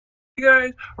Hey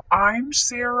guys, I'm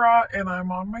Sarah and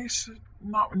I'm on my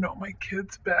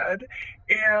kid's bed,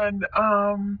 and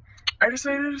I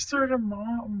decided to start a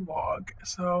mom vlog.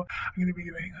 So I'm gonna be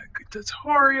doing like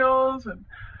tutorials and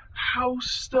house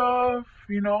stuff,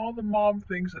 all the mom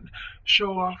things, and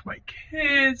show off my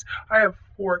kids. I have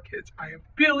 4 kids. I have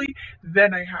Billy,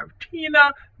 then I have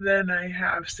Tina, then I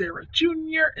have Sarah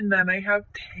Jr., and then I have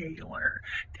Taylor.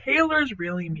 Taylor's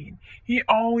really mean. He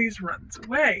always runs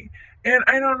away. And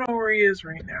I don't know where he is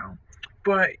right now.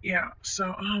 But yeah,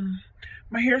 so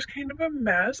my hair's kind of a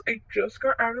mess. I just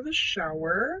got out of the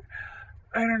shower.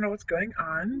 I don't know what's going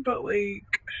on, but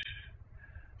like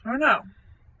I don't know.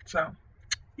 So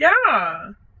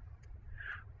yeah.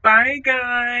 Bye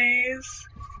guys.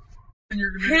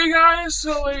 Hey guys,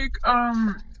 so like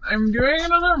I'm doing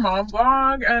another mom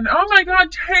vlog, and oh my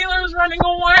god, Taylor's running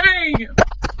away.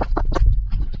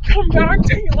 Come back,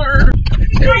 Taylor.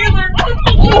 Taylor.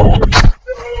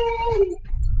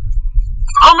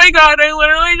 Oh my god, I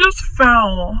literally just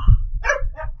fell.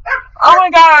 Oh my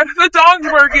god, the dog's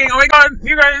barking. Oh my god,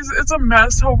 you guys, it's a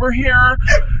mess over here.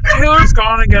 Taylor's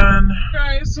gone again.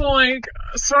 Guys, so like,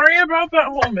 sorry about that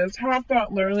whole mishap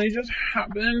that literally just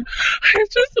happened.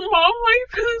 It's just, mom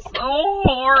life is so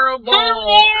horrible.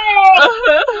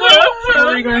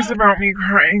 Sorry guys about me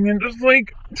crying, and just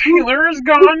like, Taylor is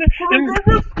gone, and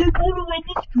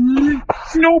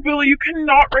no, Billy, you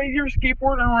cannot ride your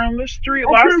skateboard around the street.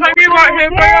 Last time you got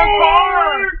hit by a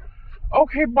car.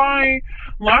 Okay, bye.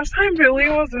 Last time Billy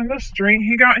was in the street,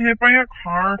 he got hit by a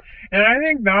car, and I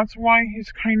think that's why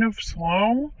he's kind of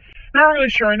slow. Not really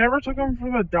sure. I never took him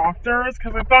for the doctors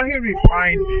because I thought he'd be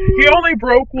fine. He only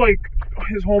broke like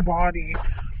his whole body.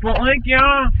 But like,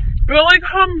 yeah, Billy,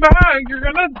 come back. You're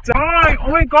gonna die.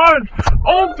 Oh my god.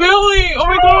 Oh, Billy. Oh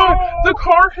my god. The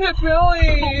car hit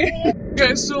Billy.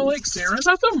 Okay, so like Sarah's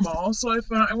at the mall, so I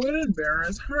thought I would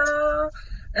embarrass her.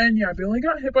 And yeah, Billy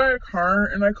got hit by a car,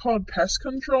 and I called pest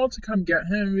control to come get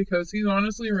him because he's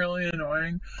honestly really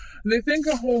annoying. They think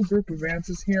a whole group of ants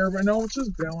is here, but no, it's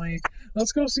just Billy.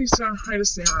 Let's go see hi to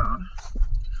Sarah.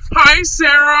 Hi,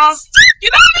 Sarah!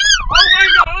 Get out! Oh my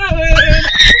god!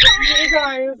 Hey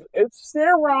guys, it's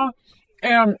Sarah.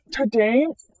 And today,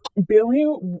 Billy,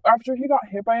 after he got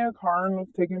hit by a car and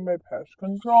was taken by pest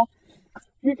control,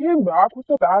 he came back with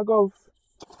a bag of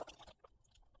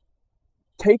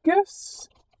Takis.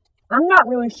 I'm not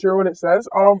really sure what it says.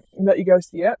 I'll let you guys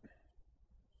see it.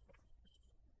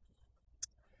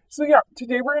 So yeah,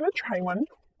 today we're gonna try one.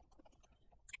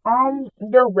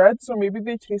 They're red, so maybe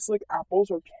they taste like apples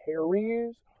or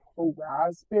cherries or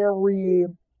raspberry.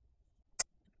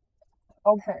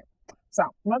 Okay, so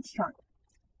let's try.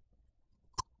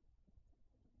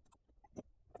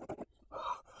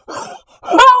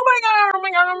 Oh my god, oh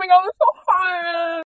my god, oh my god, they're so hot.